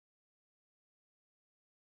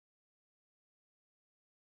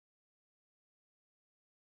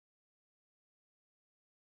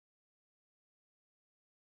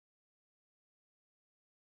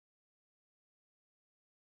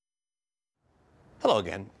Hello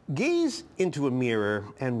again. Gaze into a mirror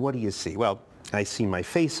and what do you see? Well, I see my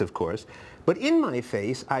face, of course, but in my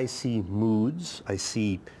face I see moods, I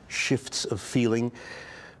see shifts of feeling.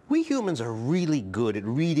 We humans are really good at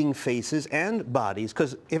reading faces and bodies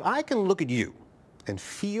because if I can look at you and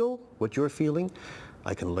feel what you're feeling,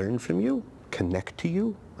 I can learn from you, connect to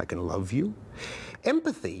you, I can love you.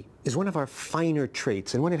 Empathy is one of our finer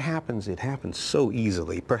traits, and when it happens so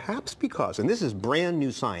easily, perhaps because, and this is brand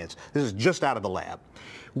new science, this is just out of the lab,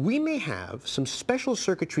 we may have some special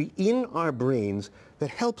circuitry in our brains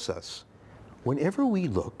that helps us whenever we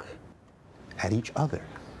look at each other.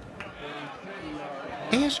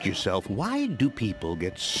 Ask yourself, why do people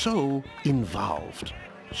get so involved,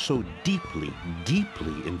 so deeply,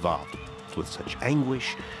 deeply involved with such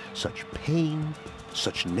anguish, such pain,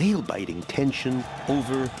 such nail-biting tension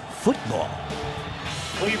over football?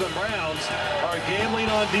 Cleveland Browns are gambling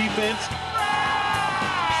on defense.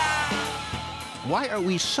 Why are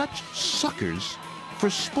we such suckers for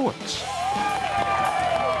sports?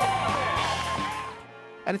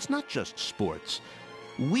 And it's not just sports.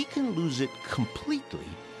 We can lose it completely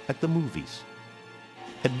at the movies,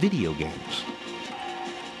 at video games,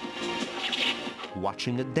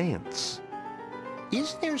 watching a dance.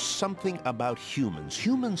 Is there something about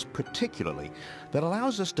humans particularly, that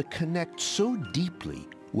allows us to connect so deeply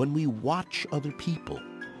when we watch other people?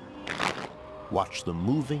 Watch them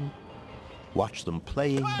moving, watch them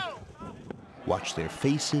playing, watch their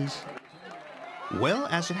faces. Well,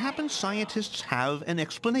 as it happens, scientists have an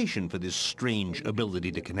explanation for this strange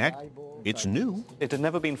ability to connect. It's new. It had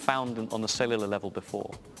never been found on the cellular level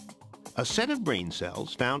before. A set of brain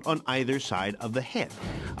cells found on either side of the head.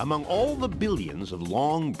 Among all the billions of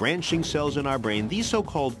long branching cells in our brain, these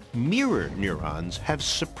so-called mirror neurons have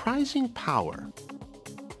surprising power.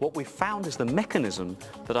 What we found is the mechanism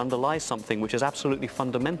that underlies something which is absolutely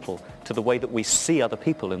fundamental to the way that we see other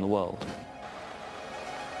people in the world.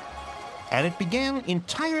 And it began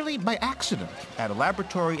entirely by accident at a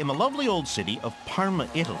laboratory in the lovely old city of Parma,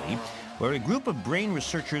 Italy, where a group of brain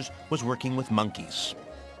researchers was working with monkeys.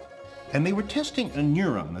 And they were testing a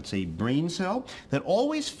neuron, that's a brain cell, that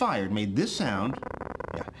always made this sound,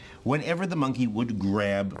 whenever the monkey would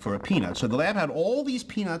grab for a peanut. So the lab had all these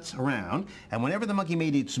peanuts around, and whenever the monkey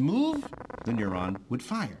made its move, the neuron would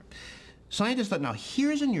fire. Scientists thought, now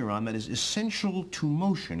here's a neuron that is essential to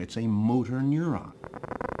motion. It's a motor neuron.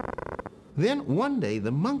 Then one day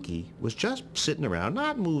the monkey was just sitting around,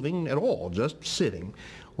 not moving at all, just sitting,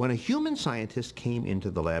 when a human scientist came into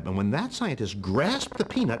the lab, and when that scientist grasped the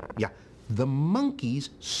peanut, the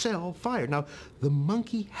monkey's cell fired. Now, the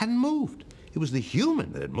monkey hadn't moved. It was the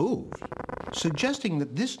human that had moved, suggesting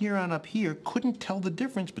that this neuron up here couldn't tell the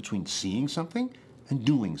difference between seeing something and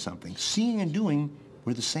doing something. Seeing and doing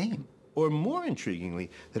were the same. Or more intriguingly,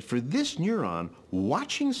 that for this neuron,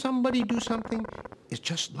 watching somebody do something is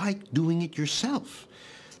just like doing it yourself.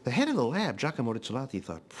 The head of the lab, Giacomo Rizzolatti,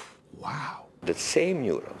 thought, wow. The same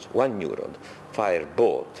neurons, one neuron, fire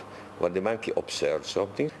both when the monkey observes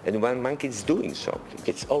something and when monkey is doing something.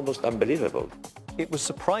 It's almost unbelievable. It was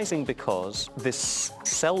surprising because this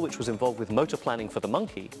cell which was involved with motor planning for the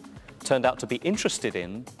monkey turned out to be interested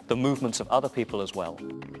in the movements of other people as well.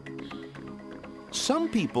 Some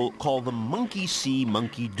people call them monkey see,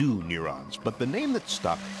 monkey do neurons, but the name that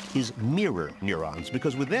stuck is mirror neurons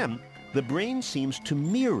because with them, the brain seems to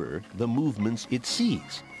mirror the movements it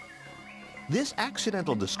sees. This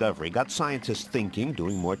accidental discovery got scientists thinking,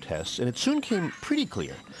 doing more tests, and it soon came pretty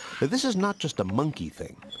clear that this is not just a monkey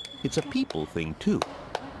thing, it's a people thing too.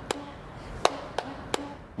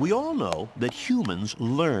 We all know that humans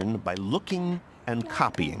learn by looking and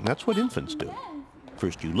copying. That's what infants do.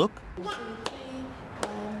 First you look,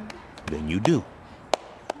 then you do.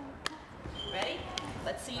 Ready?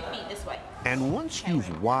 Let's see your feet this way. And once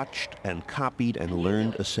you've watched and copied and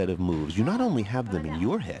learned a set of moves, you not only have them in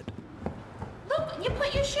your head. Look, you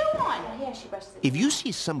put your shoe on. If you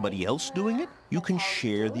see somebody else doing it, you can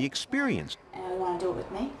share the experience. And you want to do it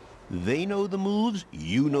with me? They know the moves,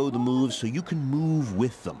 you know the moves, so you can move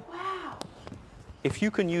with them. Wow. If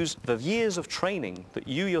you can use the years of training that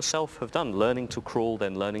you yourself have done, learning to crawl,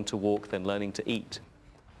 then learning to walk, then learning to eat,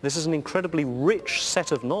 this is an incredibly rich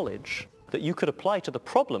set of knowledge that you could apply to the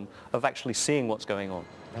problem of actually seeing what's going on.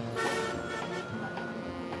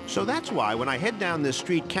 So that's why when I head down this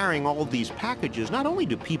street carrying all these packages, not only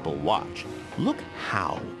do people watch, look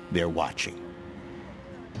how they're watching.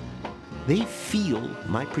 They feel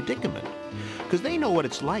my predicament because they know what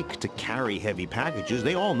it's like to carry heavy packages.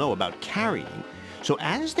 They all know about carrying. So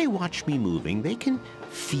as they watch me moving, they can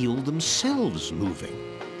feel themselves moving.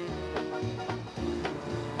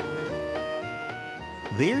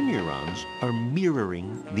 their neurons are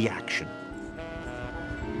mirroring the action.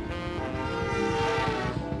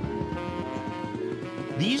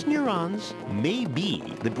 These neurons may be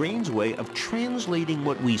the brain's way of translating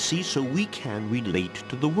what we see so we can relate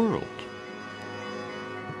to the world.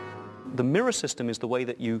 The mirror system is the way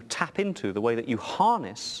that you tap into, the way that you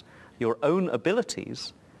harness your own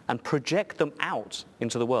abilities and project them out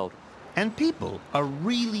into the world. And people are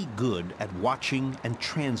really good at watching and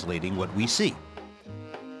translating what we see.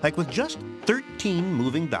 Like with just 13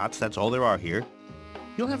 moving dots, that's all there are here,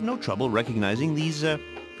 you'll have no trouble recognizing these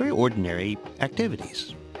very ordinary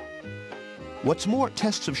activities. What's more,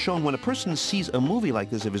 tests have shown when a person sees a movie like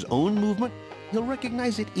this of his own movement, he'll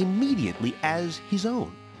recognize it immediately as his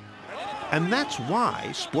own. And that's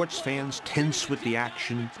why sports fans tense with the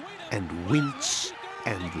action and wince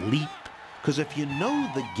and leap, because if you know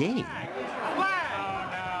the game,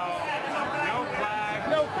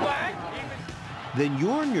 then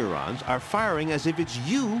your neurons are firing as if it's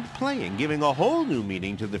you playing, giving a whole new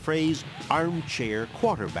meaning to the phrase armchair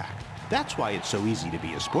quarterback. That's why it's so easy to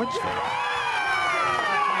be a sports fan.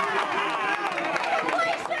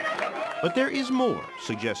 But there is more,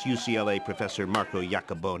 suggests UCLA professor Marco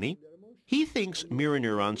Iacoboni. He thinks mirror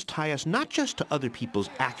neurons tie us not just to other people's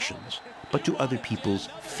actions, but to other people's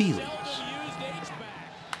feelings.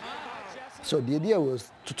 So the idea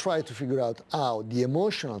was to try to figure out how the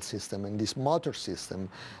emotional system and this motor system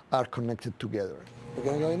are connected together. We're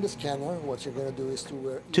going to go in the scanner. What you're going to do is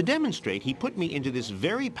To demonstrate, he put me into this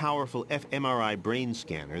very powerful fMRI brain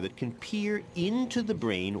scanner that can peer into the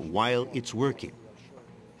brain while it's working.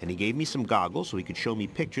 And he gave me some goggles so he could show me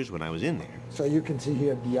pictures when I was in there. So you can see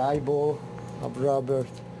here the eyeball of Robert.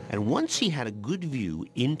 And once he had a good view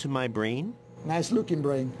into my brain... Nice looking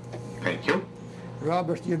brain. Thank you.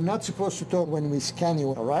 Robert, you're not supposed to talk when we scan you,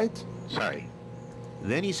 all right? Sorry.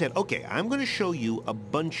 Then he said, okay, I'm going to show you a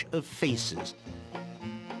bunch of faces.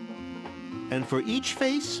 And for each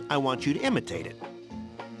face, I want you to imitate it.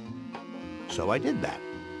 So I did that.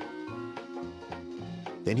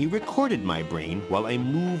 Then he recorded my brain while I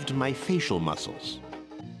moved my facial muscles.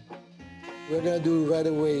 We're going to do right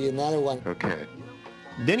away another one. Okay.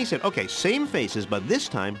 Then he said, okay, same faces, but this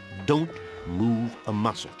time, don't move a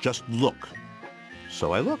muscle. Just look.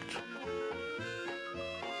 So I looked.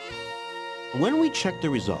 When we checked the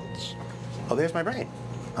results... Oh, there's my brain.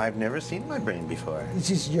 I've never seen my brain before. This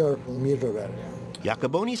is your mirror area.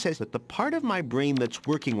 Iacoboni says that the part of my brain that's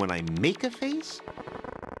working when I make a face,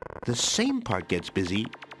 the same part gets busy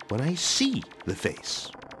when I see the face.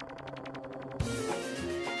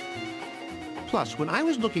 Plus, when I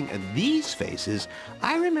was looking at these faces,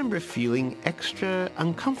 I remember feeling extra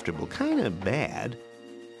uncomfortable, kind of bad.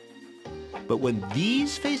 But when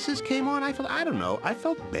these faces came on, I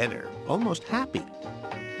felt better, almost happy.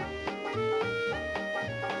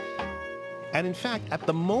 And in fact, at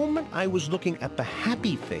the moment I was looking at the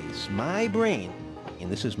happy face, my brain,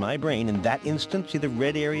 and this is my brain, in that instant, see the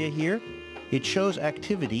red area here? It shows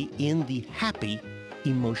activity in the happy,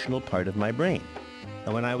 emotional part of my brain.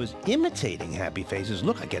 And when I was imitating happy faces,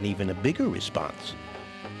 look, I get even a bigger response.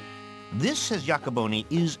 This, says Iacoboni,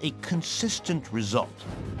 is a consistent result.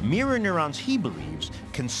 Mirror neurons, he believes,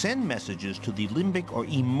 can send messages to the limbic or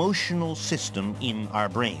emotional system in our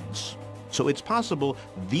brains. So it's possible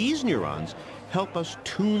these neurons help us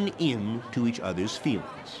tune in to each other's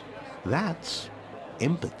feelings. That's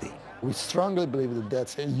empathy. We strongly believe that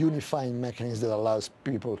that's a unifying mechanism that allows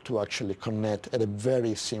people to actually connect at a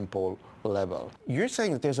very simple level. You're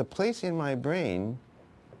saying that there's a place in my brain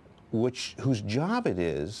whose job it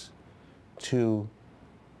is to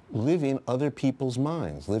live in other people's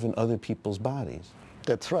minds, live in other people's bodies.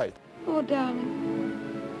 That's right. Oh, darling,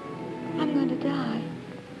 I'm going to die.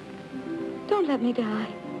 Don't let me die.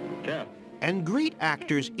 Yeah. And great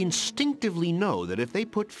actors instinctively know that if they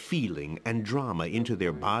put feeling and drama into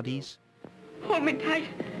their bodies, Hold me tight.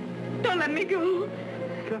 Don't let me go.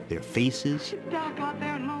 their faces, It's dark out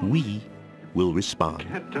there and lonely. we will respond.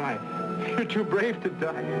 Can't die. You're too brave to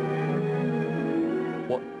die.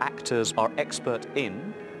 What actors are expert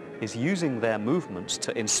in is using their movements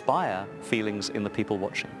to inspire feelings in the people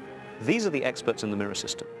watching. These are the experts in the mirror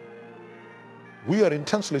system. We are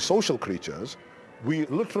intensely social creatures. We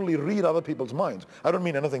literally read other people's minds. I don't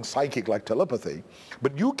mean anything psychic like telepathy,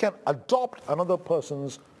 but you can adopt another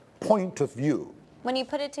person's point of view. When you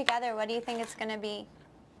put it together, what do you think it's going to be?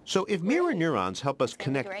 So if mirror neurons help us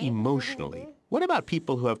connect great. emotionally, what about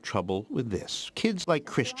people who have trouble with this? Kids like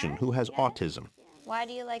Christian, who has autism. Why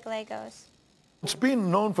do you like Legos? It's been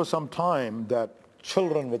known for some time that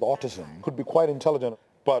children with autism could be quite intelligent,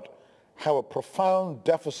 but have a profound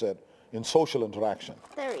deficit in social interaction.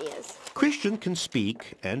 There he is. Christian can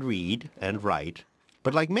speak and read and write,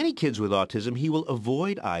 but like many kids with autism, he will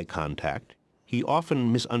avoid eye contact. He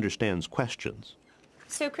often misunderstands questions.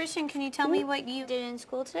 So, Christian, can you tell me what you did in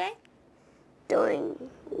school today? Doing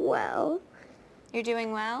well. You're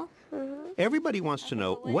doing well? Everybody wants to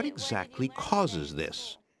know what exactly causes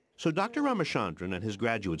this. So Dr. Ramachandran and his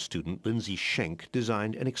graduate student, Lindsay Schenk,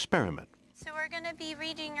 designed an experiment. So we're going to be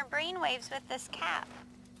reading your brain waves with this cap.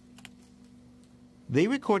 They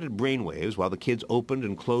recorded brain waves while the kids opened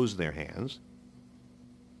and closed their hands,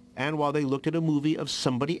 and while they looked at a movie of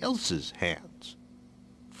somebody else's hands.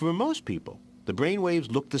 For most people, the brain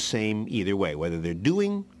waves look the same either way, whether they're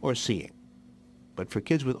doing or seeing. But for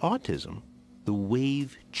kids with autism, the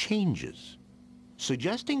wave changes,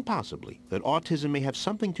 suggesting possibly that autism may have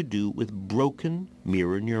something to do with broken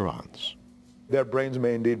mirror neurons. Their brains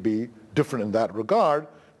may indeed be different in that regard,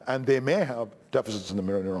 and they may have deficits in the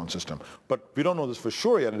mirror neuron system. But we don't know this for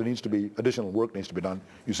sure yet. Additional work needs to be done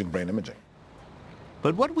using brain imaging.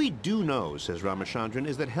 But what we do know, says Ramachandran,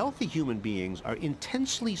 is that healthy human beings are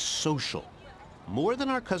intensely social. More than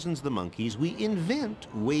our cousins the monkeys, we invent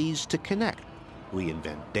ways to connect. We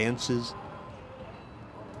invent dances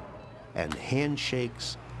and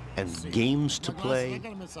handshakes and games to play.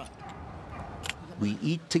 We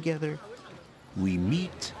eat together, we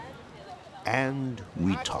meet, and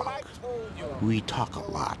we talk. We talk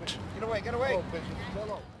a lot. Get away.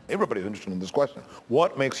 Everybody's interested in this question.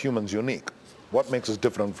 What makes humans unique? What makes us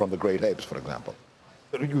different from the great apes, for example?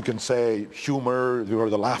 You can say humor, you're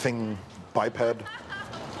the laughing biped.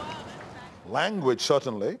 Language,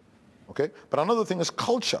 certainly, okay? But another thing is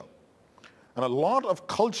culture. And a lot of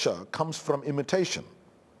culture comes from imitation,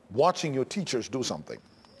 watching your teachers do something.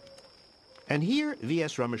 And here,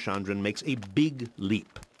 V.S. Ramachandran makes a big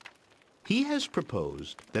leap. He has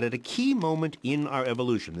proposed that at a key moment in our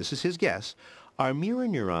evolution, this is his guess, our mirror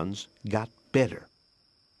neurons got better.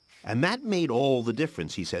 And that made all the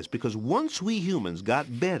difference, he says, because once we humans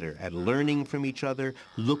got better at learning from each other,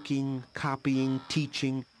 looking, copying,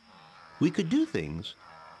 teaching, we could do things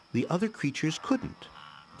the other creatures couldn't.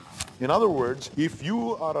 In other words, if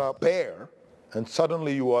you are a bear and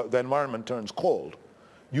suddenly the environment turns cold,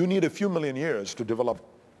 you need a few million years to develop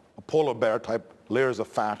a polar bear type layers of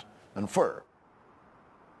fat and fur.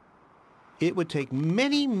 It would take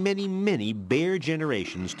many, many, many bear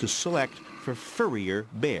generations to select for furrier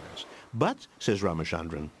bears. But, says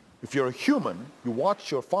Ramachandran, if you're a human, you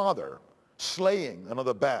watch your father slaying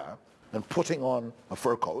another bear and putting on a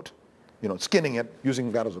fur coat, skinning it,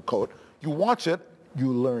 using that as a coat. You watch it, you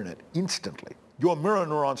learn it instantly. Your mirror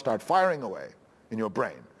neurons start firing away in your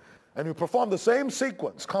brain. And you perform the same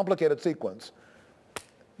sequence, complicated sequence.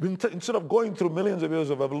 Instead of going through millions of years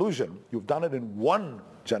of evolution, you've done it in one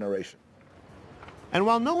generation. And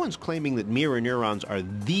while no one's claiming that mirror neurons are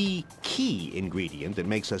the key ingredient that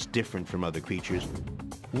makes us different from other creatures,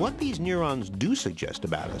 what these neurons do suggest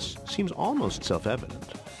about us seems almost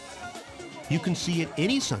self-evident. You can see it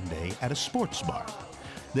any Sunday at a sports bar,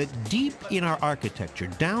 that deep in our architecture,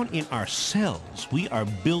 down in our cells, we are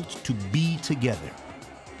built to be together.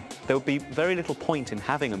 There would be very little point in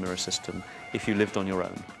having a mirror system if you lived on your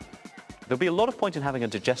own. There'd be a lot of point in having a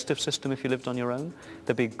digestive system if you lived on your own.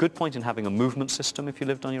 There'd be a good point in having a movement system if you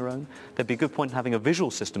lived on your own. There'd be a good point in having a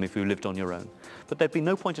visual system if you lived on your own. But there'd be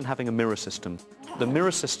no point in having a mirror system. The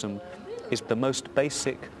mirror system is the most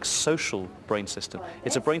basic social brain system.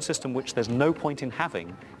 It's a brain system which there's no point in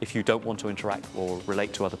having if you don't want to interact or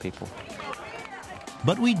relate to other people.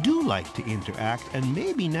 But we do like to interact, and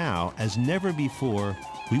maybe now, as never before,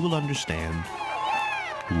 we will understand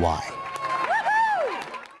why.